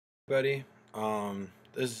everybody.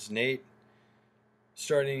 This is Nate,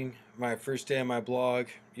 starting my first day on my blog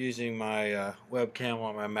using my webcam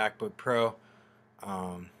on my MacBook Pro.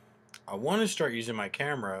 Um, I want to start using my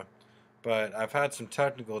camera, but I've had some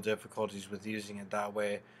technical difficulties with using it that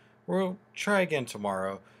way. We'll try again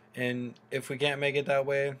tomorrow, and if we can't make it that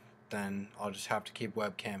way, then I'll just have to keep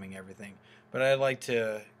webcamming everything. But I'd like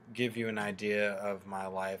to give you an idea of my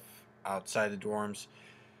life outside the dorms,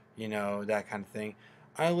 that kind of thing.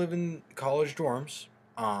 I live in college dorms.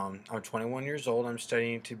 I'm 21 years old. I'm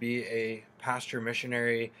studying to be a pastor,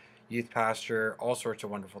 missionary, youth pastor, all sorts of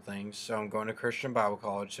wonderful things. So I'm going to Christian Bible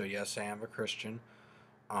College. So yes, I am a Christian.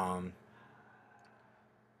 Um,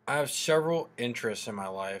 I have several interests in my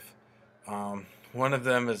life. One of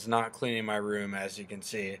them is not cleaning my room, as you can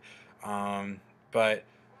see. Um, but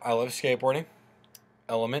I love skateboarding.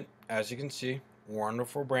 Element, as you can see,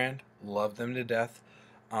 wonderful brand. Love them to death.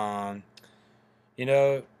 Um, You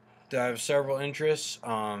know, I have several interests.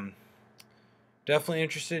 Definitely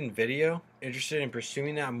interested in video. Interested in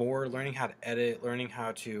pursuing that more. Learning how to edit. Learning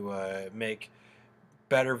how to make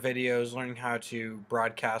better videos. Learning how to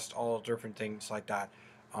broadcast all different things like that.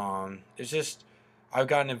 It's just I've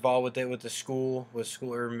gotten involved with it with the school, with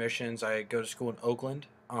school urban missions. I go to school in Oakland.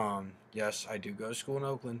 Yes, I do go to school in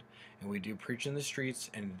Oakland, and we do preach in the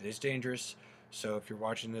streets, and it is dangerous. So if you're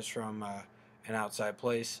watching this from an outside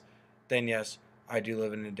place, then yes, I do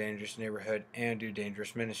live in a dangerous neighborhood and do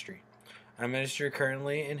dangerous ministry. I minister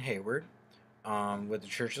currently in Hayward with the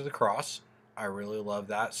Church of the Cross. I really love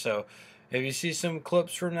that. So if you see some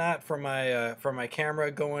clips from that from my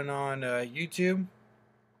camera going on YouTube,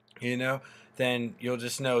 you know, then you'll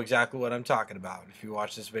just know exactly what I'm talking about if you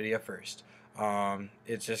watch this video first.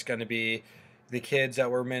 It's just going to be the kids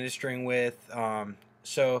that we're ministering with.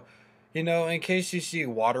 So, in case you see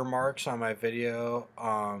watermarks on my video,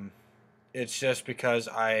 it's just because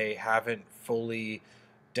I haven't fully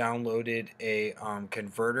downloaded a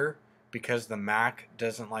converter because the Mac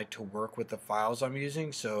doesn't like to work with the files I'm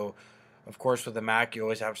using. So, of course, with the Mac, you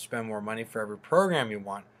always have to spend more money for every program you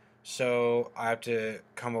want. So I have to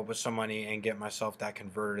come up with some money and get myself that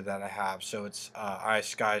converter that I have. So it's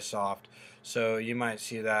iSkysoft. So you might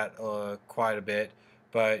see that quite a bit.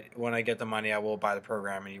 But when I get the money, I will buy the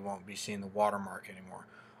program, and you won't be seeing the watermark anymore.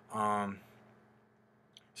 Um,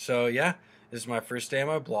 so yeah, this is my first day on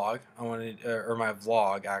my blog. I wanted, or my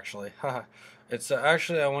vlog actually. It's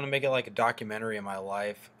actually I want to make it like a documentary of my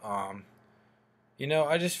life.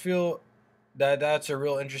 I just feel that's a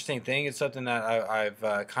real interesting thing. It's something that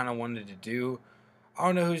I've kind of wanted to do. I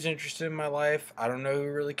don't know who's interested in my life. I don't know who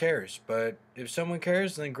really cares. But if someone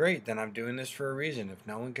cares, then great. Then I'm doing this for a reason. If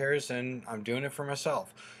no one cares, then I'm doing it for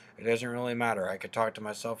myself. It doesn't really matter. I could talk to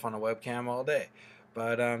myself on a webcam all day.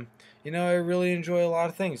 But I really enjoy a lot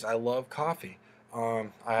of things. I love coffee. I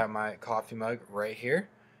have my coffee mug right here.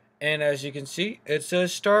 And as you can see, it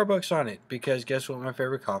says Starbucks on it because guess what my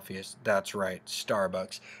favorite coffee is? That's right,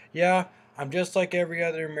 Starbucks. Yeah, I'm just like every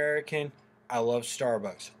other American. I love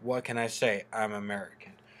Starbucks. What can I say? I'm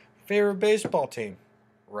American. Favorite baseball team?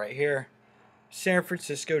 Right here. San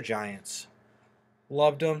Francisco Giants.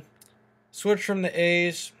 Loved them. Switched from the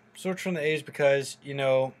A's. Switched from the A's because,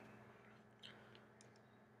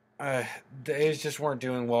 uh, the A's just weren't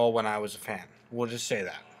doing well when I was a fan. We'll just say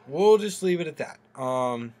that. We'll just leave it at that.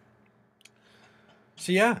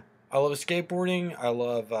 So yeah, I love skateboarding. I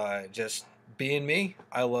love just being me.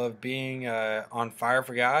 I love being on fire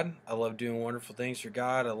for God. I love doing wonderful things for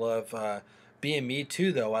God. I love being me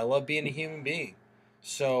too, though. I love being a human being.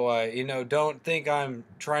 So don't think I'm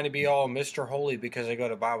trying to be all Mr. Holy because I go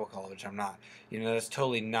to Bible college. I'm not. That's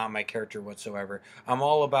totally not my character whatsoever. I'm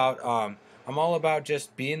all about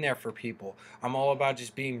just being there for people. I'm all about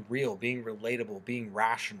just being real, being relatable, being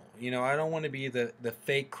rational. I don't want to be the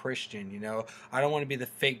fake Christian. I don't want to be the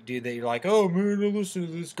fake dude that you're like, oh man, I listen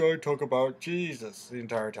to this guy talk about Jesus the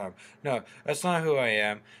entire time. No, that's not who I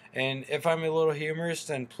am. And if I'm a little humorous,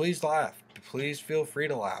 then please laugh. Please feel free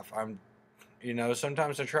to laugh.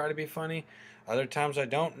 Sometimes I try to be funny, other times I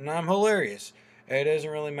don't, and I'm hilarious. It doesn't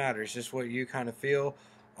really matter. It's just what you kind of feel.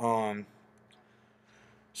 Um,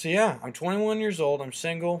 so yeah, I'm 21 years old. I'm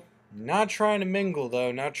single. Not trying to mingle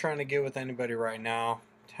though. Not trying to get with anybody right now.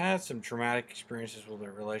 Had some traumatic experiences with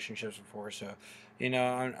their relationships before, so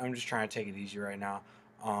I'm just trying to take it easy right now.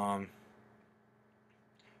 Um,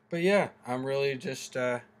 but yeah, I'm really just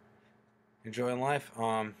enjoying life.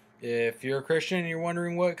 If you're a Christian and you're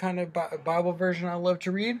wondering what kind of Bible version I love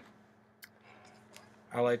to read,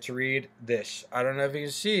 I like to read this. I don't know if you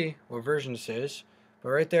can see what version this is, but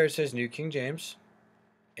right there it says New King James,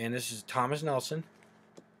 and this is Thomas Nelson.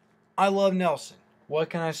 I love Nelson. What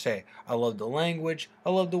can I say? I love the language.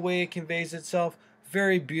 I love the way it conveys itself.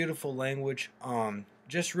 Very beautiful language.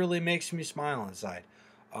 Just really makes me smile inside.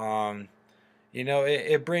 Um,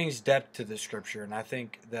 it brings depth to the scripture, and I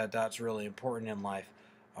think that that's really important in life.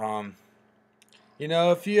 Um,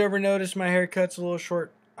 if you ever notice my haircut's a little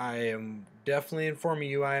short, I am definitely informing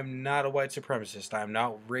you I am not a white supremacist. I am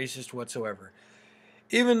not racist whatsoever.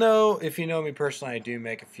 Even though, if you know me personally, I do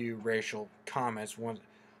make a few racial comments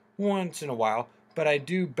once in a while, but I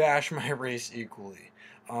do bash my race equally.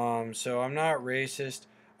 So I'm not racist.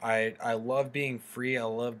 I love being free. I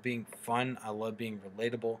love being fun. I love being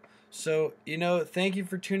relatable. So, thank you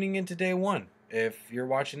for tuning in to day one. If you're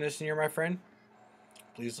watching this and you're my friend,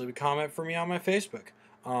 please leave a comment for me on my Facebook.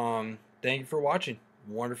 Thank you for watching.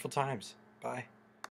 Wonderful times. Bye.